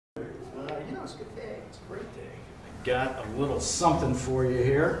No, it's a good day. It's a great day. I got a little something for you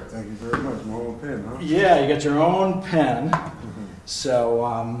here. Thank you very much. My own pen, huh? Yeah, you got your own pen. So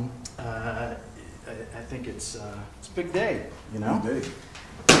I think it's a big day, you know? Big day.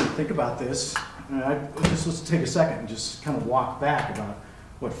 Think about this. Let's take a second and just kind of walk back about,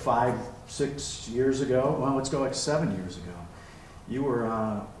 what, 5, 6 years ago? Well, let's go like 7 years ago. You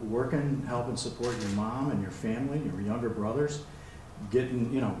were working, helping support your mom and your family, your younger brothers,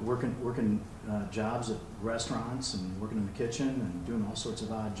 getting, working jobs at restaurants and working in the kitchen and doing all sorts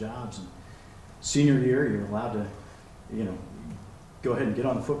of odd jobs. And senior year, you're allowed to, go ahead and get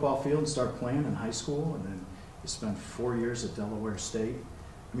on the football field and start playing in high school, and then you spent 4 years at Delaware State.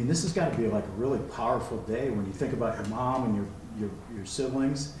 I mean, this has got to be like a really powerful day when you think about your mom and your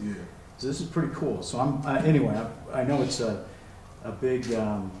siblings. Yeah. So this is pretty cool. So anyway, I know it's a big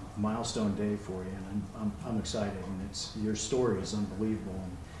milestone day for you, and I'm excited. And your story is unbelievable,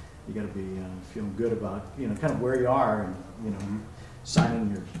 and you got to be feeling good about kind of where you are, and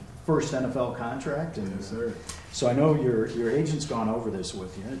signing your first NFL contract. And yes, sir. So I know your agent's gone over this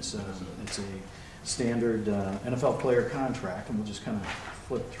with you. It's a standard NFL player contract, and we'll just kind of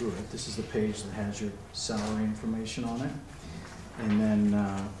flip through it. This is the page that has your salary information on it, and then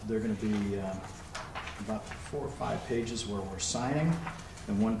there are going to be about 4 or 5 pages where we're signing,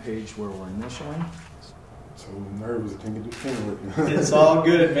 and 1 page where we're initialing. So nervous, I can't get the pen working. It's all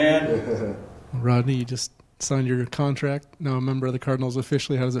good, man. Rodney, you just signed your contract, now a member of the Cardinals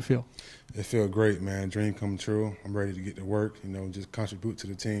officially. How does it feel? It feels great, man. Dream come true. I'm ready to get to work, just contribute to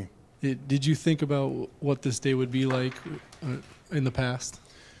the team. Did you think about what this day would be like in the past?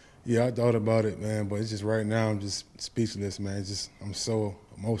 Yeah, I thought about it, man, but it's just right now I'm just speechless, man. I'm so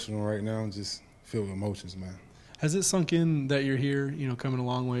emotional right now. I'm just filled with emotions, man. Has it sunk in that you're here, coming a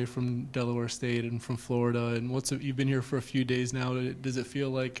long way from Delaware State and from Florida, and you've been here for a few days now? Does it feel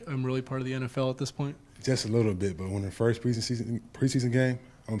like I'm really part of the NFL at this point? Just a little bit, but when the first preseason game,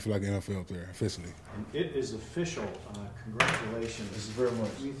 I'm going to feel like an NFL player, officially. And it is official. Congratulations. This is very much.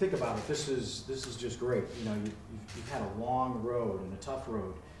 When you think about it, this is just great. You've had a long road and a tough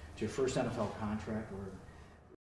road to your first NFL contract, where